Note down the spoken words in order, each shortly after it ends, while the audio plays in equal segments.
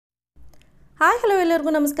Hi hello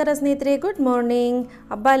ಎಲ್ಲರಿಗೂ ನಮಸ್ಕಾರ ಸ್ನೇಹಿತರೆ. Good morning.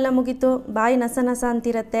 ಹಬ್ಬ ಎಲ್ಲ ಮುಗೀತು, ಬಾಯಿ ನಸ ನಸ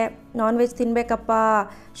ಅಂತಿರುತ್ತೆ. ನಾನ್ ವೆಜ್ ತಿನ್ನಬೇಕಪ್ಪ,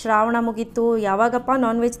 ಶ್ರಾವಣ ಮುಗೀತು, ಯಾವಾಗಪ್ಪ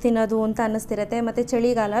ನಾನ್ ವೆಜ್ ತಿನ್ನೋದು ಅಂತ ಅನ್ನಿಸ್ತಿರುತ್ತೆ. ಮತ್ತು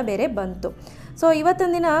ಚಳಿಗಾಲ ಬೇರೆ ಬಂತು. ಸೊ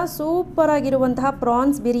ಇವತ್ತೊಂದು ದಿನ ಸೂಪರಾಗಿರುವಂತಹ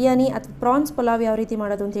ಪ್ರಾನ್ಸ್ ಬಿರಿಯಾನಿ ಅಥವಾ ಪ್ರಾನ್ಸ್ ಪುಲಾವ್ ಯಾವ ರೀತಿ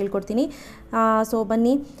ಮಾಡೋದು ಅಂತ ಹೇಳ್ಕೊಡ್ತೀನಿ. ಸೊ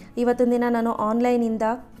ಬನ್ನಿ, ಇವತ್ತೊಂದು ದಿನ ನಾನು ಆನ್ಲೈನಿಂದ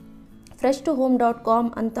fresh2home.com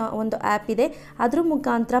ಅಂತ ಒಂದು ಆ್ಯಪ್ ಇದೆ, ಅದ್ರ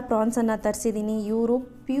ಮುಖಾಂತರ ಪ್ರಾನ್ಸನ್ನು ತರಿಸಿದ್ದೀನಿ. ಇವರು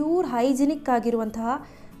ಪ್ಯೂರ್ ಹೈಜಿನಿಕ್ ಆಗಿರುವಂತಹ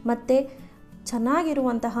ಮತ್ತು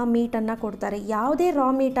ಚೆನ್ನಾಗಿರುವಂತಹ ಮೀಟನ್ನು ಕೊಡ್ತಾರೆ. ಯಾವುದೇ ರಾ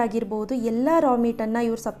ಮೀಟ್ ಆಗಿರ್ಬೋದು, ಎಲ್ಲ ರಾ ಮೀಟನ್ನು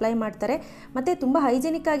ಇವರು ಸಪ್ಲೈ ಮಾಡ್ತಾರೆ. ಮತ್ತು ತುಂಬ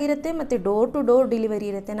ಹೈಜಿನಿಕ್ ಆಗಿರುತ್ತೆ ಮತ್ತು ಡೋರ್ ಟು ಡೋರ್ ಡೆಲಿವರಿ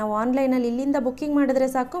ಇರುತ್ತೆ. ನಾವು ಆನ್ಲೈನಲ್ಲಿ ಇಲ್ಲಿಂದ ಬುಕ್ಕಿಂಗ್ ಮಾಡಿದ್ರೆ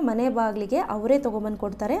ಸಾಕು, ಮನೆ ಬಾಗಿಲಿಗೆ ಅವರೇ ತೊಗೊಂಬಂದು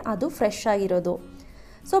ಕೊಡ್ತಾರೆ, ಅದು ಫ್ರೆಶ್ ಆಗಿರೋದು.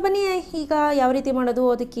 ಸೊ ಬನ್ನಿ, ಈಗ ಯಾವ ರೀತಿ ಮಾಡೋದು,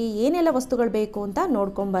 ಅದಕ್ಕೆ ಏನೆಲ್ಲ ವಸ್ತುಗಳು ಬೇಕು ಅಂತ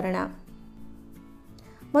ನೋಡ್ಕೊಂಬರೋಣ.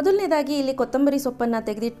 ಮೊದಲನೇದಾಗಿ ಇಲ್ಲಿ ಕೊತ್ತಂಬರಿ ಸೊಪ್ಪನ್ನು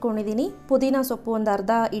ತೆಗೆದಿಟ್ಕೊಂಡಿದ್ದೀನಿ, ಪುದೀನ ಸೊಪ್ಪು ಒಂದು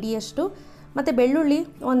ಅರ್ಧ ಇಡಿಯಷ್ಟು, ಮತ್ತು ಬೆಳ್ಳುಳ್ಳಿ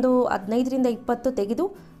ಒಂದು 15-20 ತೆಗೆದು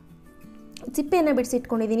ಸಿಪ್ಪೆಯನ್ನು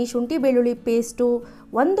ಬಿಡಿಸಿಟ್ಕೊಂಡಿದ್ದೀನಿ. ಶುಂಠಿ ಬೆಳ್ಳುಳ್ಳಿ ಪೇಸ್ಟು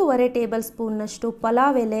 1.5 ಟೇಬಲ್ ಸ್ಪೂನ್ನಷ್ಟು,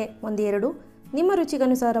 ಪಲಾವ್ ಎಲೆ 1-2, ನಿಮ್ಮ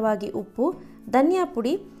ರುಚಿಗನುಸಾರವಾಗಿ ಉಪ್ಪು, ಧನಿಯಾ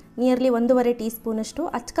ಪುಡಿ ನಿಯರ್ಲಿ 1.5 ಟೀ ಸ್ಪೂನಷ್ಟು,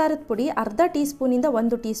 ಅಚ್ಕಾರದ ಪುಡಿ ಅರ್ಧ ಟೀ ಸ್ಪೂನಿಂದ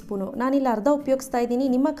 1 ಟೀ ಸ್ಪೂನು. ನಾನಿಲ್ಲಿ ಅರ್ಧ ಉಪಯೋಗಿಸ್ತಾ ಇದ್ದೀನಿ,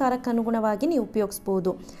 ನಿಮ್ಮ ಖಾರಕ್ಕೆ ಅನುಗುಣವಾಗಿ ನೀವು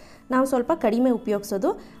ಉಪಯೋಗಿಸ್ಬೋದು. ನಾವು ಸ್ವಲ್ಪ ಕಡಿಮೆ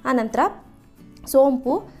ಉಪಯೋಗಿಸೋದು. ಆನಂತರ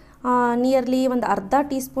ಸೋಂಪು ನಿಯರ್ಲಿ ಒಂದು ಅರ್ಧ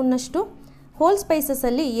ಟೀ ಸ್ಪೂನ್ನಷ್ಟು, ಹೋಲ್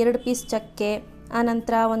ಸ್ಪೈಸಸಲ್ಲಿ 2 ಪೀಸ್ ಚಕ್ಕೆ,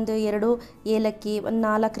 ಆನಂತರ 1-2 ಏಲಕ್ಕಿ,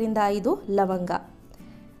 4-5 ಲವಂಗ,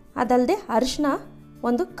 ಅದಲ್ಲದೆ ಅರಿಶಿನ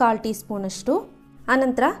 1/4 ಟೀ ಸ್ಪೂನಷ್ಟು,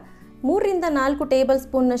 ಆನಂತರ 3-4 ಟೇಬಲ್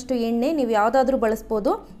ಸ್ಪೂನ್ನಷ್ಟು ಎಣ್ಣೆ, ನೀವು ಯಾವುದಾದ್ರೂ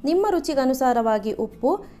ಬಳಸ್ಬೋದು. ನಿಮ್ಮ ರುಚಿಗನುಸಾರವಾಗಿ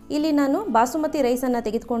ಉಪ್ಪು. ಇಲ್ಲಿ ನಾನು ಬಾಸುಮತಿ ರೈಸನ್ನು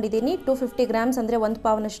ತೆಗೆದುಕೊಂಡಿದ್ದೀನಿ, 250 ಗ್ರಾಮ್ಸ್ ಅಂದರೆ 1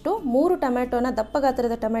 ಪಾವ್ನಷ್ಟು. 3 ಟೊಮೆಟೊನ, ದಪ್ಪ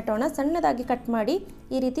ಗಾತ್ರದ ಟೊಮೆಟೊನ ಸಣ್ಣದಾಗಿ ಕಟ್ ಮಾಡಿ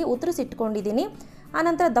ಈ ರೀತಿ ಉತ್ತರಿಸಿಟ್ಕೊಂಡಿದ್ದೀನಿ.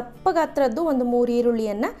 ಆನಂತರ ದಪ್ಪ ಗಾತ್ರದ್ದು 3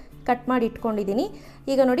 ಈರುಳ್ಳಿಯನ್ನು ಕಟ್ ಮಾಡಿ ಇಟ್ಕೊಂಡಿದ್ದೀನಿ.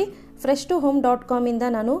 ಈಗ ನೋಡಿ, fresh2home.com ಇಂದ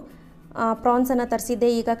ನಾನು ಪ್ರಾನ್ಸನ್ನು ತರಿಸಿದ್ದೆ.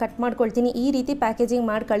 ಈಗ ಕಟ್ ಮಾಡ್ಕೊಳ್ತೀನಿ. ಈ ರೀತಿ ಪ್ಯಾಕೇಜಿಂಗ್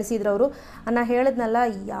ಮಾಡಿ ಕಳಿಸಿದ್ರು ಅವರು. ನಾನು ಹೇಳಿದ್ನಲ್ಲ,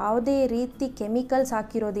 ಯಾವುದೇ ರೀತಿ ಕೆಮಿಕಲ್ಸ್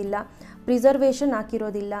ಹಾಕಿರೋದಿಲ್ಲ, ಪ್ರಿಸರ್ವೇಷನ್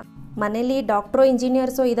ಹಾಕಿರೋದಿಲ್ಲ. ಮನೇಲಿ ಡಾಕ್ಟ್ರೋ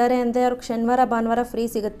ಇಂಜಿನಿಯರ್ಸು ಇದ್ದಾರೆ ಅಂದರೆ ಅವ್ರಿಗೆ ಶನಿವಾರ ಭಾನುವಾರ ಫ್ರೀ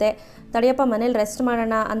ಸಿಗುತ್ತೆ. ತಡೆಯಪ್ಪ ಮನೇಲಿ ರೆಸ್ಟ್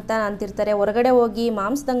ಮಾಡೋಣ ಅಂತ ಅಂತಿರ್ತಾರೆ. ಹೊರಗಡೆ ಹೋಗಿ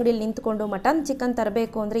ಮಾಂಸದ ಅಂಗಡಿಯಲ್ಲಿ ನಿಂತ್ಕೊಂಡು ಮಟನ್ ಚಿಕನ್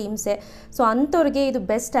ತರಬೇಕು ಅಂದರೆ ಹಿಂಸೆ. ಸೊ ಅಂಥವ್ರಿಗೆ ಇದು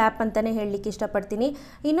ಬೆಸ್ಟ್ ಆ್ಯಪ್ ಅಂತಲೇ ಹೇಳಲಿಕ್ಕೆ ಇಷ್ಟಪಡ್ತೀನಿ.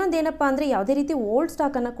 ಇನ್ನೊಂದೇನಪ್ಪ ಅಂದರೆ ಯಾವುದೇ ರೀತಿ ಓಲ್ಡ್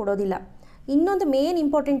ಸ್ಟಾಕನ್ನು ಕೊಡೋದಿಲ್ಲ. ಇನ್ನೊಂದು ಮೇನ್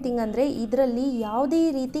ಇಂಪಾರ್ಟೆಂಟ್ ಥಿಂಗ್ ಅಂದರೆ ಇದರಲ್ಲಿ ಯಾವುದೇ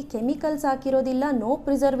ರೀತಿ chemicals ಹಾಕಿರೋದಿಲ್ಲ, no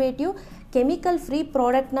preservative. Chemical free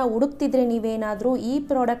ಪ್ರಾಡಕ್ಟ್ನ ಹುಡುಕ್ತಿದ್ರೆ ನೀವೇನಾದರೂ ಈ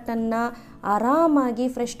ಪ್ರಾಡಕ್ಟನ್ನು ಆರಾಮಾಗಿ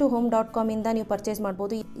fresh2home.com ಇಂದ ನೀವು ಪರ್ಚೇಸ್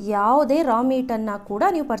ಮಾಡ್ಬೋದು. ಯಾವುದೇ ರಾ ಮೀಟನ್ನು ಕೂಡ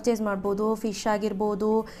ನೀವು ಪರ್ಚೇಸ್ ಮಾಡ್ಬೋದು. ಫಿಶ್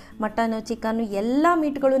ಆಗಿರ್ಬೋದು, ಮಟನ್, ಚಿಕನ್ನು, ಎಲ್ಲ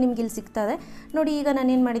ಮೀಟ್ಗಳು ನಿಮ್ಗೆ ಇಲ್ಲಿ ಸಿಗ್ತದೆ. ನೋಡಿ, ಈಗ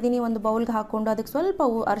ನಾನೇನು ಮಾಡಿದ್ದೀನಿ, ಒಂದು ಬೌಲ್ಗೆ ಹಾಕ್ಕೊಂಡು ಅದಕ್ಕೆ ಸ್ವಲ್ಪ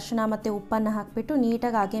ಅರಿಶಿನ ಮತ್ತು ಉಪ್ಪನ್ನು ಹಾಕಿಬಿಟ್ಟು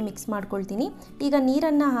ನೀಟಾಗಿ ಹಾಗೆ ಮಿಕ್ಸ್ ಮಾಡ್ಕೊಳ್ತೀನಿ. ಈಗ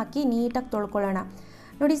ನೀರನ್ನು ಹಾಕಿ ನೀಟಾಗಿ ತೊಳ್ಕೊಳ್ಳೋಣ.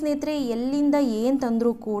 ನೋಡಿ ಸ್ನೇಹಿತರೆ, ಎಲ್ಲಿಂದ ಏನು ತಂದರೂ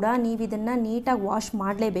ಕೂಡ ನೀವು ಇದನ್ನು ನೀಟಾಗಿ ವಾಶ್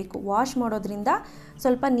ಮಾಡಲೇಬೇಕು. ವಾಶ್ ಮಾಡೋದ್ರಿಂದ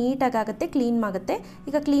ಸ್ವಲ್ಪ ನೀಟಾಗಿ ಆಗುತ್ತೆ, ಕ್ಲೀನ್ ಆಗುತ್ತೆ.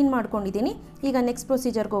 ಈಗ ಕ್ಲೀನ್ ಮಾಡ್ಕೊಂಡಿದ್ದೀನಿ. ಈಗ ನೆಕ್ಸ್ಟ್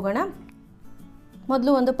ಪ್ರೊಸೀಜರ್ಗೆ ಹೋಗೋಣ.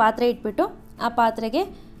 ಮೊದಲು ಒಂದು ಪಾತ್ರೆ ಇಟ್ಬಿಟ್ಟು ಆ ಪಾತ್ರೆಗೆ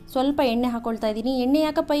ಸ್ವಲ್ಪ ಎಣ್ಣೆ ಹಾಕ್ಕೊಳ್ತಾ ಇದ್ದೀನಿ. ಎಣ್ಣೆ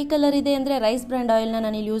ಯಾಕಪ್ಪ ಈ ಕಲರ್ ಇದೆ ಅಂದರೆ ರೈಸ್ ಬ್ರ್ಯಾಂಡ್ ಆಯಿಲ್ನ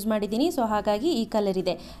ನಾನು ಇಲ್ಲಿ ಯೂಸ್ ಮಾಡಿದ್ದೀನಿ, ಸೊ ಹಾಗಾಗಿ ಈ ಕಲರ್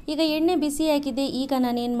ಇದೆ. ಈಗ ಎಣ್ಣೆ ಬಿಸಿ ಆಗಿದೆ. ಈಗ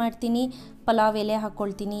ನಾನೇನು ಮಾಡ್ತೀನಿ, ಪಲಾವ್ ಎಲೆ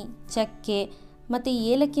ಹಾಕ್ಕೊಳ್ತೀನಿ, ಚಕ್ಕೆ ಮತ್ತು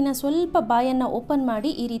ಏಲಕ್ಕಿನ ಸ್ವಲ್ಪ ಬಾಯನ್ನು ಓಪನ್ ಮಾಡಿ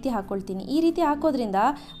ಈ ರೀತಿ ಹಾಕ್ಕೊಳ್ತೀನಿ. ಈ ರೀತಿ ಹಾಕೋದ್ರಿಂದ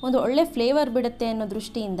ಒಂದು ಒಳ್ಳೆ ಫ್ಲೇವರ್ ಬಿಡುತ್ತೆ ಅನ್ನೋ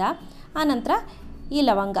ದೃಷ್ಟಿಯಿಂದ. ಆನಂತರ ಈ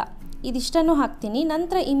ಲವಂಗ ಇದಿಷ್ಟನ್ನು ಹಾಕ್ತೀನಿ.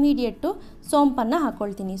 ನಂತರ ಇಮಿಡಿಯೇಟು ಸೋಂಪನ್ನು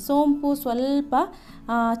ಹಾಕ್ಕೊಳ್ತೀನಿ. ಸೋಂಪು ಸ್ವಲ್ಪ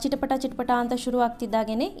ಚಿಟಪಟ ಅಂತ ಶುರು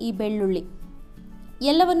ಆಗ್ತಿದ್ದಾಗೇ ಈ ಬೆಳ್ಳುಳ್ಳಿ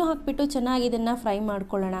ಎಲ್ಲವನ್ನು ಹಾಕಿಬಿಟ್ಟು ಚೆನ್ನಾಗಿ ಇದನ್ನು ಫ್ರೈ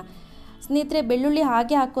ಮಾಡ್ಕೊಳ್ಳೋಣ. ಸ್ನೇಹಿತರೆ, ಬೆಳ್ಳುಳ್ಳಿ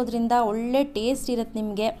ಹಾಗೆ ಹಾಕೋದ್ರಿಂದ ಒಳ್ಳೆ ಟೇಸ್ಟ್ ಇರುತ್ತೆ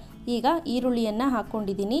ನಿಮಗೆ. ಈಗ ಈರುಳ್ಳಿಯನ್ನು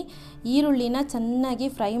ಹಾಕ್ಕೊಂಡಿದ್ದೀನಿ. ಈರುಳ್ಳಿನ ಚೆನ್ನಾಗಿ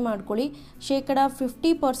ಫ್ರೈ ಮಾಡ್ಕೊಳ್ಳಿ.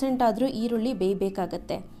 50% ಆದರೂ ಈರುಳ್ಳಿ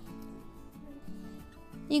ಬೇಯಬೇಕಾಗತ್ತೆ.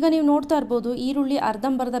 ಈಗ ನೀವು ನೋಡ್ತಾ ಇರ್ಬೋದು, ಈರುಳ್ಳಿ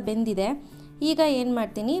ಅರ್ಧಂಬರ್ಧ ಬೆಂದಿದೆ. ಈಗ ಏನು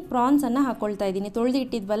ಮಾಡ್ತೀನಿ, ಪ್ರಾನ್ಸನ್ನು ಹಾಕ್ಕೊಳ್ತಾ ಇದ್ದೀನಿ. ತೊಳೆದು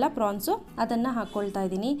ಇಟ್ಟಿದ್ವಲ್ಲ ಪ್ರಾನ್ಸು, ಅದನ್ನು ಹಾಕ್ಕೊಳ್ತಾ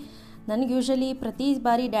ಇದ್ದೀನಿ. ನನಗೆ ಯೂಶಲಿ ಪ್ರತಿ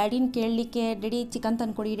ಬಾರಿ ಡ್ಯಾಡಿನ ಕೇಳಲಿಕ್ಕೆ daddy chicken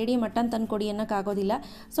ತಂದುಕೊಡಿ, daddy mutton ತಂದುಕೊಡಿ ಅನ್ನೋಕ್ಕಾಗೋದಿಲ್ಲ.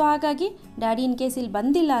 So ಹಾಗಾಗಿ ಡ್ಯಾಡಿ ಇನ್ ಕೇಸ್ ಇಲ್ಲಿ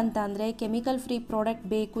ಬಂದಿಲ್ಲ ಅಂತ ಅಂದರೆ ಕೆಮಿಕಲ್ ಫ್ರೀ ಪ್ರಾಡಕ್ಟ್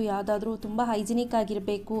ಬೇಕು, ಯಾವುದಾದ್ರೂ ತುಂಬ ಹೈಜಿನಿಕ್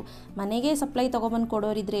ಆಗಿರಬೇಕು, ಮನೆಗೆ ಸಪ್ಲೈ ತೊಗೊಬಂದು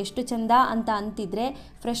ಕೊಡೋರಿದ್ರೆ ಎಷ್ಟು ಚೆಂದ ಅಂತ ಅಂತಿದ್ರೆ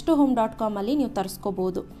fresh2home.com ಅಲ್ಲಿ ನೀವು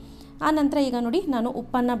ತರಿಸ್ಕೋಬೋದು. ಆನಂತರ ಈಗ ನೋಡಿ, ನಾನು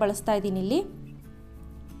ಉಪ್ಪನ್ನು ಬಳಸ್ತಾ ಇದ್ದೀನಿ. ಇಲ್ಲಿ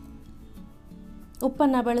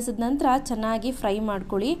ಉಪ್ಪನ್ನು ಬಳಸಿದ ನಂತರ ಚೆನ್ನಾಗಿ ಫ್ರೈ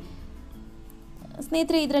ಮಾಡ್ಕೊಳ್ಳಿ.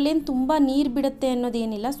 ಸ್ನೇಹಿತರೆ, ಇದರಲ್ಲೇನು ತುಂಬ ನೀರು ಬಿಡುತ್ತೆ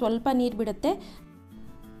ಅನ್ನೋದೇನಿಲ್ಲ, ಸ್ವಲ್ಪ ನೀರು ಬಿಡುತ್ತೆ.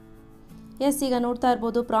 ಎಸ್, ಈಗ ನೋಡ್ತಾ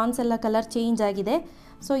ಇರ್ಬೋದು ಪ್ರಾನ್ಸ್ ಎಲ್ಲ ಕಲರ್ ಚೇಂಜ್ ಆಗಿದೆ.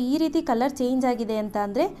 ಸೊ ಈ ರೀತಿ ಕಲರ್ ಚೇಂಜ್ ಆಗಿದೆ ಅಂತ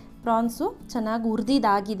ಅಂದರೆ ಪ್ರಾನ್ಸು ಚೆನ್ನಾಗಿ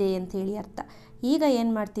ಹುರಿದಿದ್ದಾಗಿದೆ ಅಂಥೇಳಿ ಅರ್ಥ. ಈಗ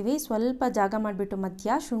ಏನು ಮಾಡ್ತೀವಿ, ಸ್ವಲ್ಪ ಜಾಗ ಮಾಡಿಬಿಟ್ಟು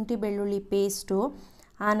ಮಧ್ಯ ಶುಂಠಿ ಬೆಳ್ಳುಳ್ಳಿ ಪೇಸ್ಟು,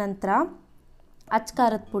 ಆನಂತರ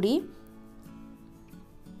ಅಚ್ಕಾರದ ಪುಡಿ,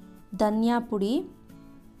 ಧನಿಯಾ ಪುಡಿ,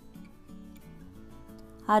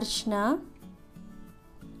 ಅರಿಶಿನ,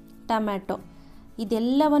 ಟೊಮ್ಯಾಟೊ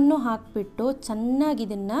ಇದೆಲ್ಲವನ್ನು ಹಾಕಿಬಿಟ್ಟು ಚೆನ್ನಾಗಿ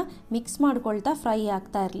ಇದನ್ನು ಮಿಕ್ಸ್ ಮಾಡ್ಕೊಳ್ತಾ ಫ್ರೈ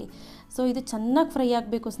ಆಗ್ತಾ ಇರಲಿ. ಸೊ ಇದು ಚೆನ್ನಾಗಿ ಫ್ರೈ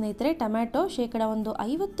ಆಗಬೇಕು ಸ್ನೇಹಿತರೆ. ಟೊಮ್ಯಾಟೊ ಶೇಕಡ ಒಂದು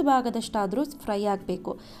 50 ಭಾಗದಷ್ಟಾದರೂ ಫ್ರೈ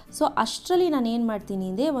ಆಗಬೇಕು. ಸೊ ಅಷ್ಟರಲ್ಲಿ ನಾನು ಏನು ಮಾಡ್ತೀನಿ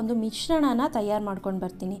ಅಂದರೆ ಒಂದು ಮಿಶ್ರಣನ ತಯಾರು ಮಾಡ್ಕೊಂಡು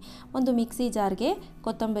ಬರ್ತೀನಿ. ಒಂದು ಮಿಕ್ಸಿ ಜಾರ್ಗೆ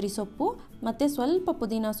ಕೊತ್ತಂಬರಿ ಸೊಪ್ಪು ಮತ್ತು ಸ್ವಲ್ಪ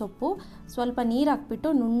ಪುದೀನ ಸೊಪ್ಪು, ಸ್ವಲ್ಪ ನೀರು ಹಾಕ್ಬಿಟ್ಟು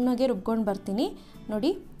ನುಣ್ಣಗೆ ರುಬ್ಕೊಂಡು ಬರ್ತೀನಿ.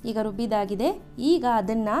 ನೋಡಿ ಈಗ ರುಬ್ಬಿದಾಗಿದೆ. ಈಗ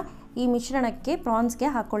ಅದನ್ನು ಈ ಮಿಶ್ರಣಕ್ಕೆ ಪ್ರಾನ್ಸ್ಗೆ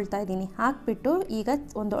ಹಾಕ್ಕೊಳ್ತಾ ಇದ್ದೀನಿ. ಹಾಕ್ಬಿಟ್ಟು ಈಗ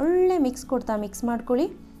ಒಂದು ಒಳ್ಳೆ ಮಿಕ್ಸ್ ಮಾಡ್ಕೊಳ್ಳಿ.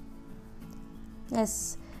 ಎಸ್,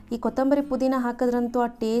 ಈ ಕೊತ್ತಂಬರಿ ಪುದೀನ ಹಾಕಿದ್ರಂತೂ ಆ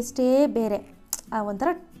ಟೇಸ್ಟೇ ಬೇರೆ, ಒಂಥರ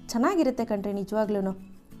ಚೆನ್ನಾಗಿರುತ್ತೆ ಕಣ್ರಿ ನಿಜವಾಗ್ಲೂ.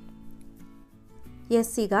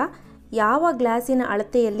 ಎಸ್, ಈಗ ಯಾವ ಗ್ಲಾಸಿನ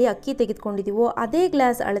ಅಳತೆಯಲ್ಲಿ ಅಕ್ಕಿ ತೆಗೆದುಕೊಂಡಿದ್ದೀವೋ ಅದೇ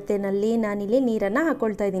ಗ್ಲಾಸ್ ಅಳತೆಯಲ್ಲಿ ನಾನಿಲ್ಲಿ ನೀರನ್ನು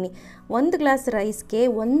ಹಾಕ್ಕೊಳ್ತಾ ಇದ್ದೀನಿ. 1 ಗ್ಲಾಸ್ ರೈಸ್ಗೆ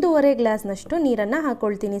 1.5 ಗ್ಲಾಸ್ನಷ್ಟು ನೀರನ್ನು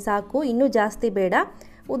ಹಾಕ್ಕೊಳ್ತೀನಿ, ಸಾಕು, ಇನ್ನೂ ಜಾಸ್ತಿ ಬೇಡ.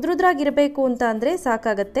 ಉದ್ರುದ್ರಾಗಿರಬೇಕು ಅಂತ ಅಂದರೆ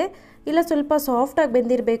ಸಾಕಾಗತ್ತೆ. ಇಲ್ಲ ಸ್ವಲ್ಪ ಸಾಫ್ಟಾಗಿ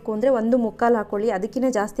ಬೆಂದಿರಬೇಕು ಅಂದರೆ 1.25 ಹಾಕ್ಕೊಳ್ಳಿ, ಅದಕ್ಕಿಂತ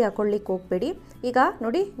ಜಾಸ್ತಿ ಹಾಕ್ಕೊಳ್ಳಿಕ್ಕೆ ಹೋಗಬೇಡಿ. ಈಗ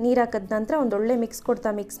ನೋಡಿ ನೀರು ಹಾಕಿದ ನಂತರ ಒಂದೊಳ್ಳೆ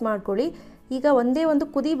ಮಿಕ್ಸ್ ಮಾಡ್ಕೊಳ್ಳಿ. ಈಗ ಒಂದೇ ಒಂದು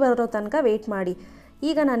ಕುದಿ ಬರೋ ತನಕ ವೆಯ್ಟ್ ಮಾಡಿ.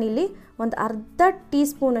 ಈಗ ನಾನಿಲ್ಲಿ ಒಂದು ಅರ್ಧ ಟೀ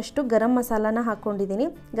ಸ್ಪೂನಷ್ಟು ಗರಂ ಮಸಾಲಾನ ಹಾಕ್ಕೊಂಡಿದ್ದೀನಿ.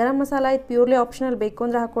 ಗರಂ ಮಸಾಲ ಇದು ಪ್ಯೂರ್ಲಿ ಆಪ್ಷನಲ್, ಬೇಕು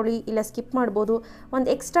ಅಂದರೆ ಹಾಕ್ಕೊಳ್ಳಿ, ಇಲ್ಲ ಸ್ಕಿಪ್ ಮಾಡ್ಬೋದು, ಒಂದು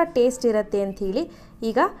ಎಕ್ಸ್ಟ್ರಾ ಟೇಸ್ಟ್ ಇರುತ್ತೆ ಅಂಥೇಳಿ.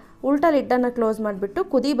 ಈಗ ಉಲ್ಟಾ ಲಿಡ್ಡನ್ನು ಕ್ಲೋಸ್ ಮಾಡಿಬಿಟ್ಟು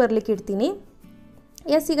ಕುದಿ ಬರಲಿಕ್ಕೆ ಇಡ್ತೀನಿ.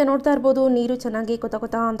 ಎಸ್, ಈಗ ನೋಡ್ತಾ ಇರ್ಬೋದು ನೀರು ಚೆನ್ನಾಗಿ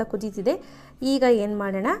ಕೊತ ಅಂತ ಕುದೀತಿದೆ. ಈಗ ಏನು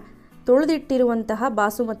ಮಾಡೋಣ, ತೊಳೆದಿಟ್ಟಿರುವಂತಹ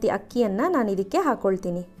ಬಾಸುಮತಿ ಅಕ್ಕಿಯನ್ನು ನಾನು ಇದಕ್ಕೆ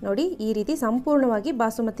ಹಾಕ್ಕೊಳ್ತೀನಿ. ನೋಡಿ ಈ ರೀತಿ ಸಂಪೂರ್ಣವಾಗಿ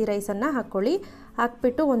ಬಾಸುಮತಿ ರೈಸನ್ನು ಹಾಕ್ಕೊಳ್ಳಿ.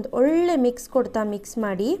 ಹಾಕ್ಬಿಟ್ಟು ಒಂದು ಒಳ್ಳೆ ಮಿಕ್ಸ್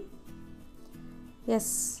ಮಾಡಿ.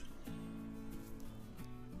 ಎಸ್,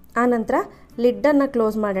 ಆನಂತರ ಲಿಡ್ಡನ್ನು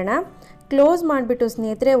ಕ್ಲೋಸ್ ಮಾಡೋಣ. ಕ್ಲೋಸ್ ಮಾಡಿಬಿಟ್ಟು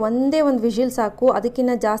ಸ್ನೇಹಿತರೆ ಒಂದೇ ಒಂದು ವಿಷಿಲ್ ಸಾಕು,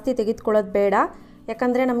 ಅದಕ್ಕಿಂತ ಜಾಸ್ತಿ ತೆಗೆದುಕೊಳ್ಳೋದು ಬೇಡ.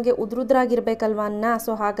 ಯಾಕಂದರೆ ನಮಗೆ ಉದ್ರುದ್ರಾಗಿರ್ಬೇಕಲ್ವ ಅನ್ನ.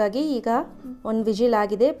 ಸೊ ಹಾಗಾಗಿ ಈಗ ಒಂದು ವಿಷಿಲ್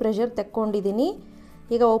ಆಗಿದೆ, ಪ್ರೆಷರ್ ತೆಕ್ಕೊಂಡಿದ್ದೀನಿ.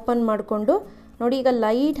 ಈಗ ಓಪನ್ ಮಾಡಿಕೊಂಡು ನೋಡಿ, ಈಗ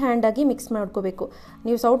ಲೈಟ್ ಹ್ಯಾಂಡಾಗಿ ಮಿಕ್ಸ್ ಮಾಡ್ಕೋಬೇಕು.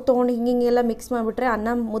 ನೀವು ಸೌಟ್ ತೊಗೊಂಡು ಹಿಂಗೆಲ್ಲ ಮಿಕ್ಸ್ ಮಾಡಿಬಿಟ್ರೆ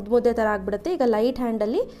ಅನ್ನ ಮುದ್ದೆ ಥರ ಆಗಿಬಿಡುತ್ತೆ. ಈಗ ಲೈಟ್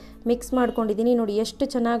ಹ್ಯಾಂಡಲ್ಲಿ ಮಿಕ್ಸ್ ಮಾಡ್ಕೊಂಡಿದ್ದೀನಿ. ನೋಡಿ ಎಷ್ಟು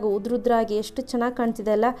ಚೆನ್ನಾಗಿ ಉದ್ರುದ್ರಾಗಿ ಎಷ್ಟು ಚೆನ್ನಾಗಿ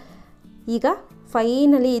ಕಾಣ್ತಿದೆ ಅಲ್ಲ. ಈಗ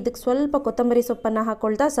ಫೈನಲಿ ಇದಕ್ಕೆ ಸ್ವಲ್ಪ ಕೊತ್ತಂಬರಿ ಸೊಪ್ಪನ್ನು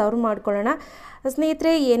ಹಾಕ್ಕೊಳ್ತಾ ಸರ್ವ್ ಮಾಡ್ಕೊಳ್ಳೋಣ.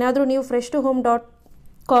 ಸ್ನೇಹಿತರೆ, ಏನಾದರೂ ನೀವು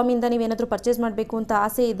fresh2home.com ಇಂದ ನೀವೇನಾದರೂ ಪರ್ಚೇಸ್ ಮಾಡಬೇಕು ಅಂತ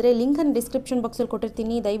ಆಸೆ ಇದ್ದರೆ ಲಿಂಕನ್ನು ಡಿಸ್ಕ್ರಿಪ್ಷನ್ ಬಾಕ್ಸಲ್ಲಿ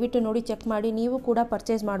ಕೊಟ್ಟಿರ್ತೀನಿ, ದಯವಿಟ್ಟು ನೋಡಿ ಚೆಕ್ ಮಾಡಿ, ನೀವು ಕೂಡ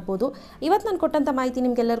ಪರ್ಚೇಸ್ ಮಾಡ್ಬೋದು. ಇವತ್ತು ನಾನು ಕೊಟ್ಟಂಥ ಮಾಹಿತಿ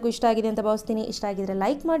ನಿಮಗೆಲ್ಲರಿಗೂ ಇಷ್ಟ ಆಗಿದೆ ಅಂತ ಭಾವಿಸ್ತೀನಿ. ಇಷ್ಟ ಆಗಿದ್ರೆ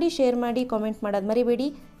ಲೈಕ್ ಮಾಡಿ, ಶೇರ್ ಮಾಡಿ, ಕಾಮೆಂಟ್ ಮಾಡೋದು ಮರಿಬೇಡಿ.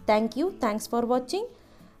 Thanks for watching.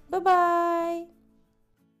 ಬಾಯ್.